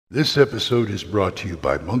This episode is brought to you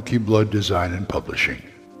by Monkey Blood Design and Publishing.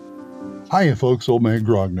 Hiya folks, Old Man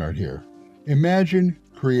Grognard here. Imagine,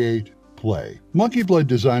 create, play. Monkey Blood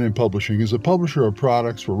Design and Publishing is a publisher of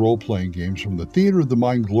products for role-playing games from the theater of the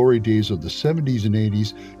mind glory days of the 70s and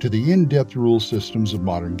 80s to the in-depth rule systems of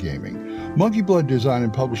modern gaming. Monkey Blood Design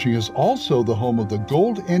and Publishing is also the home of the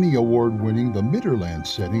Gold Emmy Award-winning The Midderland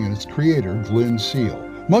setting and its creator, Glenn Seal.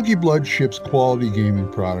 Monkey Blood ships quality gaming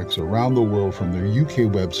products around the world from their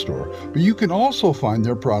UK web store, but you can also find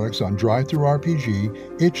their products on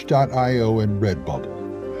DriveThruRPG, itch.io, and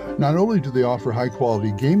Redbubble. Not only do they offer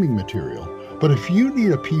high-quality gaming material, but if you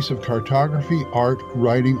need a piece of cartography, art,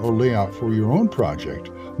 writing, or layout for your own project,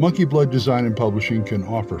 Monkey Blood Design and Publishing can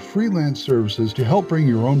offer freelance services to help bring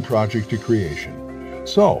your own project to creation.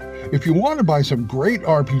 So, if you want to buy some great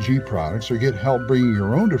RPG products or get help bringing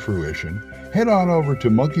your own to fruition, head on over to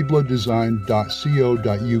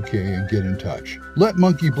monkeyblooddesign.co.uk and get in touch. Let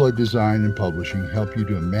Monkey Blood Design and Publishing help you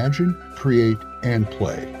to imagine, create, and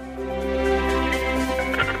play.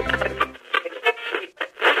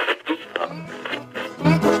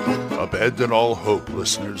 Abandon all hope,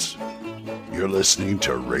 listeners. You're listening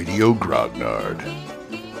to Radio Grognard,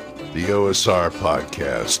 the OSR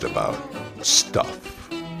podcast about stuff,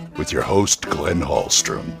 with your host, Glenn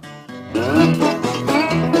Hallstrom.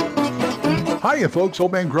 Hiya folks,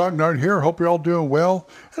 Old Man Grognard here. Hope you're all doing well.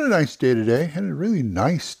 Had a nice day today. Had a really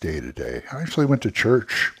nice day today. I actually went to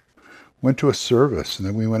church, went to a service, and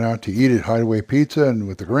then we went out to eat at Hideaway Pizza and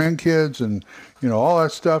with the grandkids and, all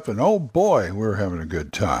that stuff. And oh boy, we're having a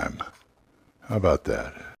good time. How about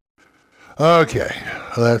that? Okay,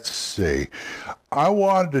 let's see. I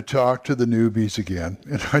wanted to talk to the newbies again,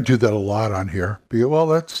 and I do that a lot on here.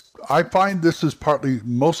 I find this is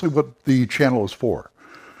mostly what the channel is for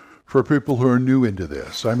people who are new into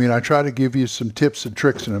this. I mean, I try to give you some tips and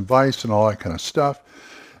tricks and advice and all that kind of stuff.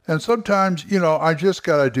 And sometimes, I just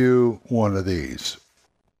got to do one of these.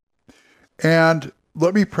 And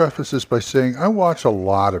let me preface this by saying I watch a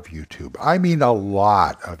lot of YouTube. I mean, a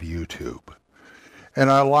lot of YouTube. And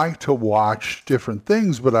I like to watch different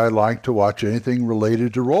things, but I like to watch anything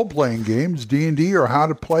related to role-playing games, D&D, or how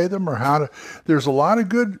to play them, there's a lot of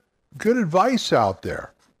good advice out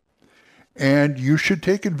there. And you should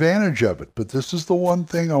take advantage of it. But this is the one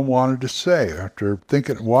thing I wanted to say after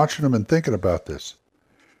watching them and thinking about this.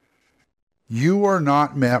 You are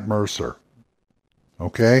not Matt Mercer,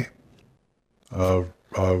 okay, of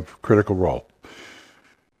Critical Role.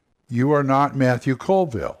 You are not Matthew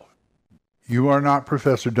Colville. You are not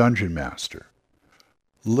Professor Dungeon Master.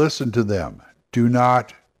 Listen to them. Do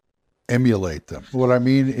not emulate them. What I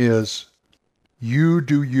mean is, you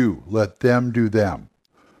do you. Let them do them.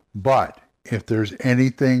 But if there's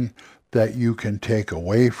anything that you can take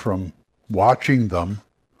away from watching them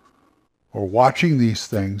or watching these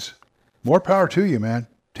things, more power to you, man.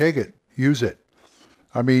 Take it. Use it.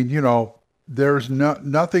 I mean, there's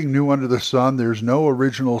nothing new under the sun. There's no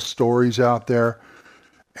original stories out there.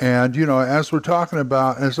 And, as I'm talking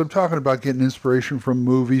about getting inspiration from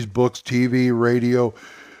movies, books, TV, radio,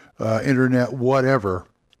 internet, whatever,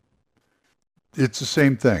 it's the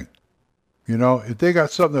same thing. If they got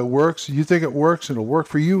something that works, you think it works and it'll work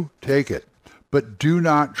for you, take it. But do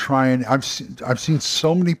not try and, I've seen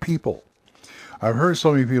so many people, I've heard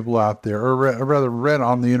so many people out there, or rather read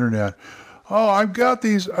on the internet, I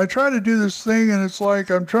try to do this thing and it's like,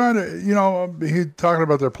 I'm trying to, he's talking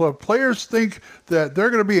about their players think that they're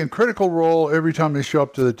going to be in Critical Role every time they show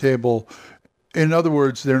up to the table. In other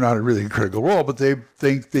words, they're not really in Critical Role, but they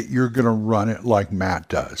think that you're going to run it like Matt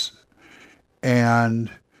does.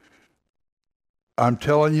 And I'm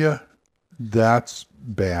telling you, that's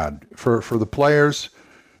bad for the players.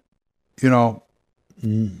 He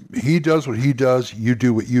does what he does. You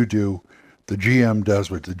do what you do. The GM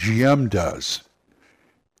does what the GM does.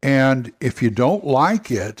 And if you don't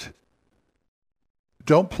like it,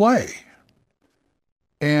 don't play.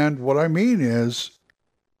 And what I mean is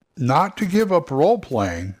not to give up role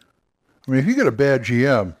playing. I mean, if you get a bad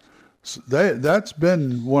GM, that's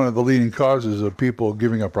been one of the leading causes of people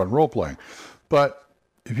giving up on role playing. But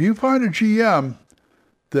if you find a GM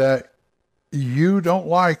that you don't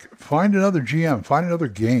like, find another GM, find another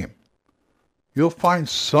game. You'll find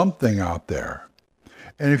something out there.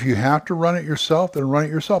 And if you have to run it yourself, then run it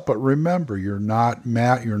yourself. But remember, you're not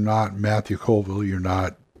Matt, you're not Matthew Colville, you're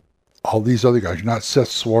not all these other guys, you're not Seth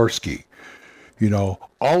Swarsky.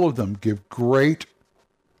 All of them give great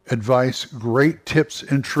advice, great tips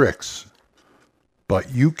and tricks. But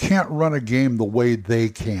you can't run a game the way they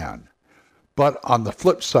can. But on the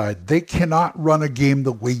flip side, they cannot run a game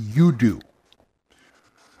the way you do.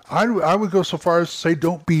 I would go so far as to say,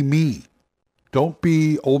 don't be me. Don't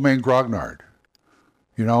be old man grognard.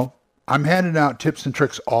 You know, I'm handing out tips and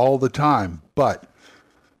tricks all the time, but,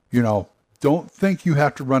 you know, don't think you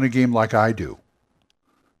have to run a game like I do.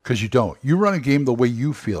 Because you don't. You run a game the way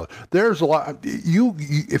you feel it. There's a lot.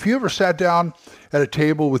 If you ever sat down at a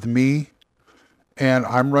table with me and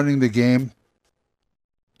I'm running the game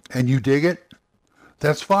and you dig it,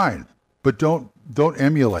 that's fine. But don't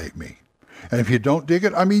emulate me. And if you don't dig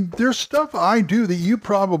it, I mean, there's stuff I do that you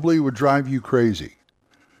probably would drive you crazy.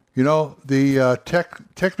 You know, the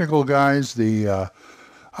technical guys,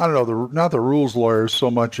 I don't know, not the rules lawyers so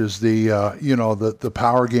much as the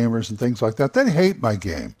power gamers and things like that. They hate my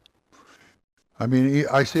game. I mean,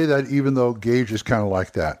 I say that even though Gage is kind of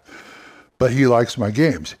like that, but he likes my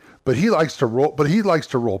games. But he likes to role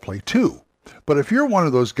play too. But if you're one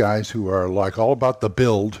of those guys who are like all about the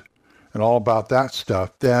build and all about that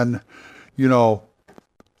stuff, then, you know,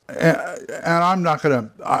 and I'm not gonna.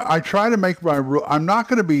 I try to make my rule. I'm not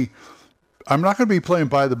gonna be playing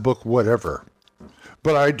by the book, whatever.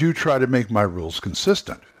 But I do try to make my rules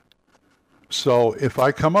consistent. So if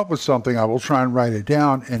I come up with something, I will try and write it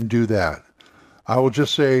down and do that. I will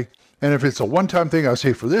just say, and if it's a one-time thing, I'll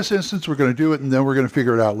say, for this instance, we're going to do it, and then we're going to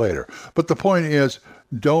figure it out later. But the point is,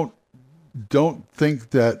 don't think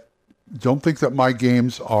that my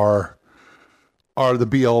games are the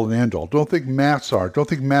be-all and end-all. Don't think Matt's are. Don't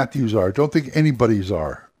think Matthew's are. Don't think anybody's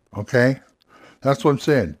are. Okay? That's what I'm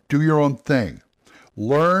saying. Do your own thing.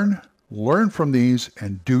 Learn from these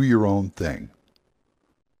and do your own thing.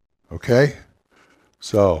 Okay?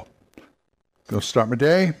 So, go start my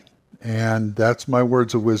day, and that's my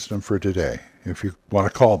words of wisdom for today, if you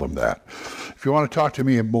want to call them that. If you want to talk to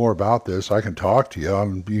me more about this, I can talk to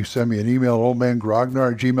you. You send me an email at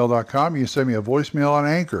oldmangrognard@gmail.com. You send me a voicemail on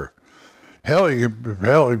Anchor. Hell,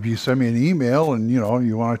 if you send me an email and, you know,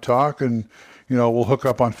 you want to talk, and, you know, we'll hook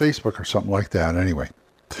up on Facebook or something like that. Anyway,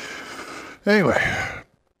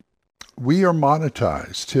 we are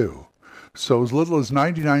monetized too. So as little as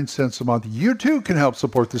 99 cents a month, you too can help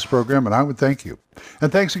support this program, and I would thank you. And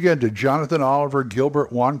thanks again to Jonathan, Oliver,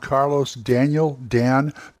 Gilbert, Juan Carlos, Daniel,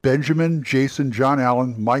 Dan, Benjamin, Jason, John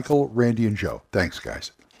Allen, Michael, Randy, and Joe. Thanks,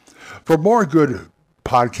 guys. For more good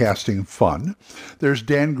podcasting fun, there's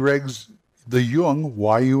Dan Gregg's The Jung,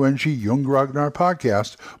 Y-U-N-G, Jung Grognard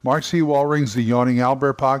Podcast, Mark C. Walring's The Yawning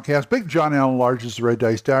Albert Podcast, Big John Allen Large's The Red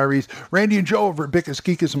Dice Diaries, Randy and Joe over at Bickus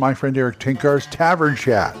Geekus, and my friend Eric Tinkar's Tavern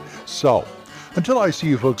Chat. So, until I see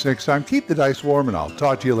you folks next time, keep the dice warm, and I'll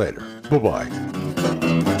talk to you later. Bye-bye.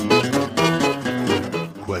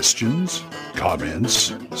 Questions?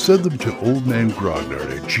 Comments? Send them to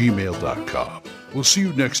oldmangrognard@gmail.com. We'll see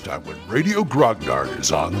you next time when Radio Grognard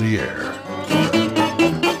is on the air.